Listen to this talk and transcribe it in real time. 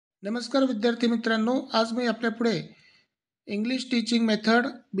नमस्कार विद्यार्थी मित्रांनो, आज मी आपल्यापुढे English teaching method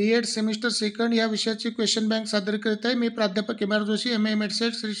B.Ed semester second या विषयाची क्वेश्चन बँक सादर करत आहे. मी प्राध्यापक M.R. जोशी, MA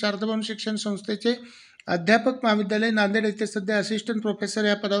मेडसेट, श्री शारदाभवन शिक्षण संस्थेचे अध्यापक महाविद्यालय नांदेड येथे सध्या असिस्टंट प्रोफेसर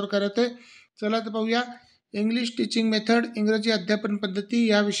या पदावर करत आहे. चला तर पाहूया इंग्लिश टीचिंग मेथड इंग्रजी अध्यापन पद्धती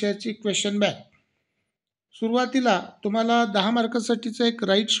या विषयाची क्वेश्चन बँक. सुरुवातीला तुम्हाला 10 मार्कासाठीचा एक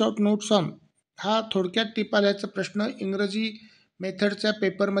राईट शॉर्ट नोट्स ऑन हा थोडक्यात टिपा लिहायचा प्रश्न इंग्रजी मेथडच्या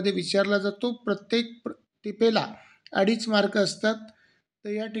पेपरमध्ये विचारला जातो. प्रत्येक टिपेला 2.5 मार्क असतात. तर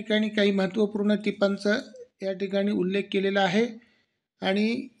या ठिकाणी काही महत्त्वपूर्ण टिपांचा या ठिकाणी उल्लेख केलेला आहे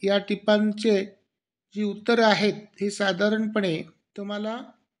आणि या टिपांचे जी उत्तरं आहेत ही साधारणपणे तुम्हाला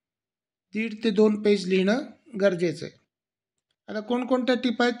 1.5 ते 2 पेज लिहिणं गरजेचं आहे. आता कोणकोणत्या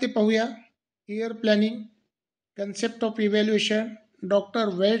टिपा आहेत ते पाहूया. Year planning, concept of evaluation, Dr.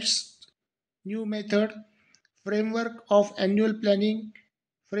 Wade's new method, framework of annual planning,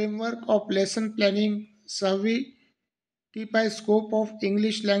 framework of lesson planning, 6वी tip आहे scope of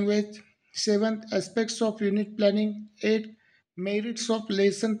English language, 7th aspects of unit planning, 8 merits of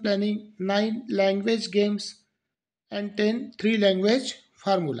lesson planning, 9 language games and 10 3 language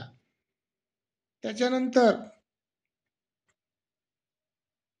formula. त्याच्यानंतर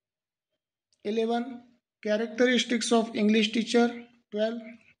 11 characteristics of English teacher, 12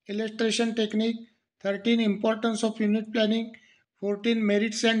 illustration technique, 13 importance of unit planning, 14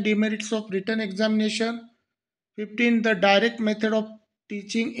 merits and demerits of written examination, 15 the direct method of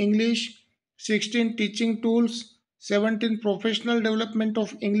teaching English, 16 teaching tools, 17 professional development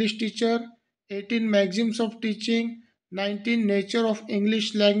of English teacher, 18 maxims of teaching, 19 nature of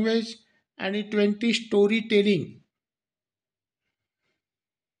English language आणि 20 storytelling.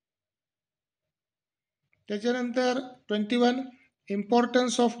 त्याच्यानंतर 21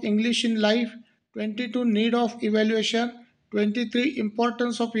 importance of English in life, 22 need of evaluation, 23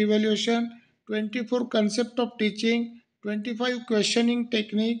 importance of evaluation, 24 concept of teaching, 25 questioning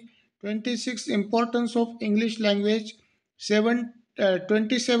technique, 26 importance of English language,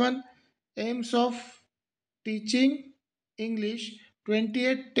 27 AIIMS of teaching English,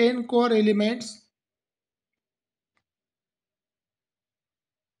 28 10 core elements,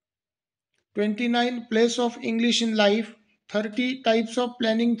 29 place of English in life, 30 types of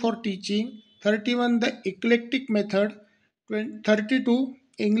planning for teaching, 31 the eclectic method, 32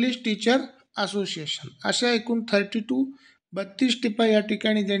 English teacher association. अशा एकूण 32 टिपा या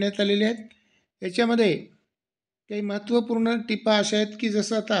ठिकाणी देण्यात आलेल्या आहेत. याच्यामध्ये काही महत्त्वपूर्ण टिपा अशा आहेत की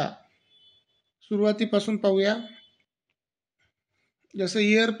जसं आता सुरुवातीपासून पाहूया. जसं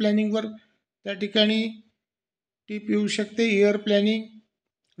इयर प्लॅनिंगवर त्या ठिकाणी टिप येऊ शकते. Year planning,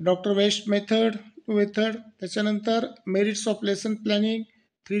 doctor waste method त्याच्यानंतर merits of lesson planning,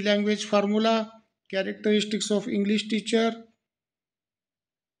 3 language formula, characteristics of English teacher,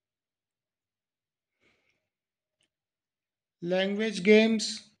 language games,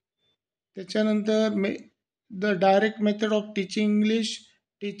 त्याच्यानंतर the direct method of teaching English,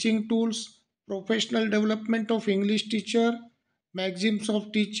 teaching tools, professional development of English teacher, मॅक्झिम्स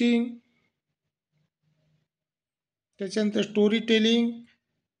of teaching, त्याच्यानंतर story telling,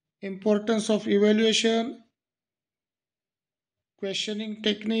 importance of evaluation, questioning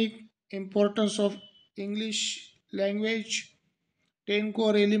technique, importance of English language, 10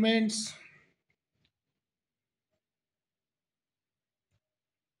 core elements,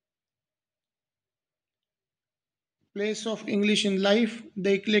 place of English in life,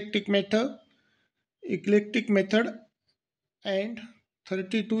 the eclectic method and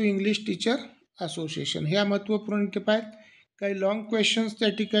 32 English teacher association. ह्या महत्त्वपूर्ण टिपा आहेत. काही long questions त्या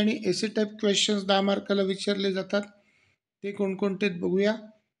ठिकाणी एसे type questions 10 मार्काला विचारले जातात. ते कोणकोणते बघूया.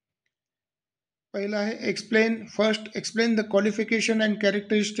 पहिला आहे explain the qualification and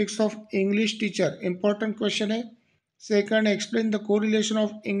characteristics of English teacher. Important question आहे. Second, explain the correlation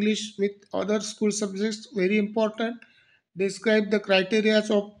of English with other school subjects. Very important. Describe the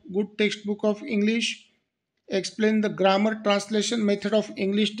criterias of good text book of English. Explain the grammar translation method of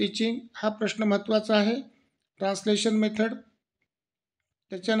English teaching. हा प्रश्न महत्त्वाचा आहे. Translation method.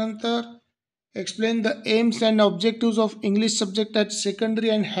 त्याच्यानंतर explain the AIIMS and objectives of English subject at secondary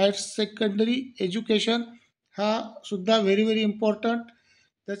and higher secondary education. हा सुद्धा very important.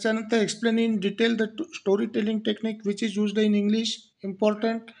 त्याच्यानंतर explain in detail the story telling technique which is used in English.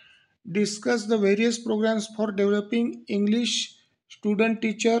 Important. Discuss the various programmes for developing English student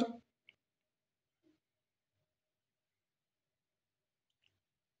teacher.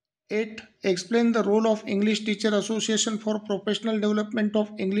 8. Explain the role of English Teacher Association for professional development of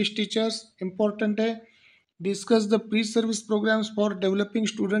English teachers. Important है. Discuss the pre-service programs for developing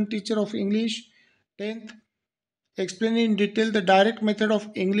student teacher of English. 10th, Explain in detail the direct method of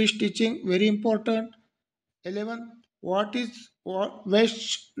English teaching, very important. 11. What is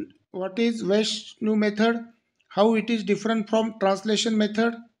West new method? How it is different from translation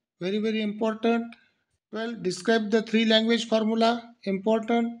method? Very very important. 12. Describe the three language formula,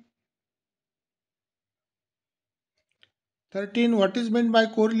 important. 13. What is meant by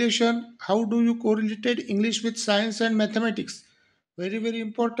correlation? How do you correlate English with science and mathematics? Very very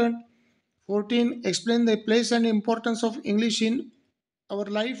important. 14. Explain the place and importance of English in our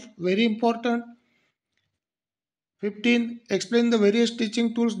life. Very important. 15. Explain the various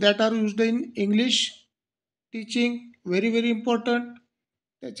teaching tools that are used in English teaching. Very very important.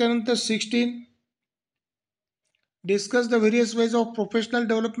 त्याच्यानंतर 16. Discuss the various ways of professional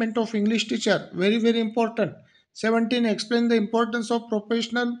development of English teacher. Very very important. 17. Explain the importance of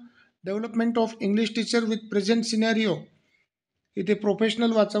professional development of English teacher with present scenario. इथे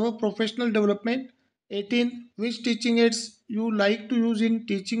professional वाचावं, professional development. 18. Which teaching ads you like to use in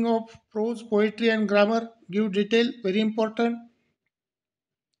teaching of pros poetry and grammar. Give detail, very important.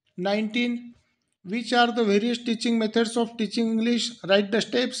 19. Which are the various teaching methods of teaching English? Write the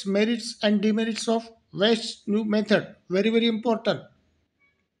steps, merits and demerits of West's new method. Very very important.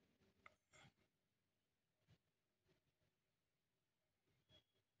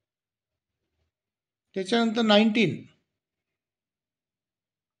 त्याच्यानंतर 19.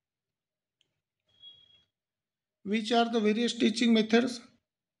 Which are the various teaching methods?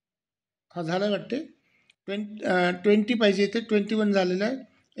 हा झाला वाटते. 20 पाहिजे इथे, 21 झालेला आहे.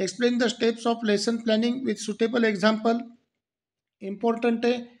 Explain the steps of lesson planning with suitable example. Important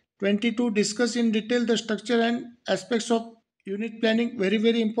आहे. 22. Discuss in detail the structure and aspects of unit planning. Very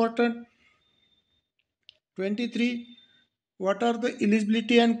very important. 23. What are the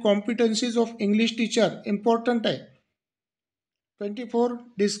eligibility and कॉम्पिटन्सीज of English teacher. Important आहे. 24.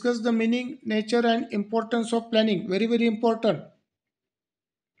 Discuss the meaning, nature and importance of planning. Very very important.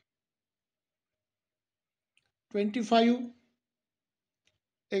 25.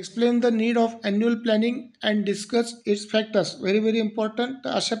 Explain the need of annual planning and discuss its factors. Very very important. तर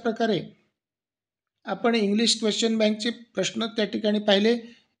अशा प्रकारे आपण English question बँकचे प्रश्न त्या ठिकाणी पाहिले.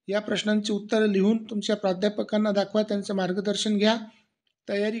 या प्रश्नांची उत्तरं लिहून तुमच्या प्राध्यापकांना दाखवा, त्यांचं मार्गदर्शन घ्या,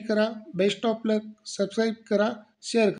 तयारी करा. Best of luck. सबस्क्राईब करा, शेअर करा.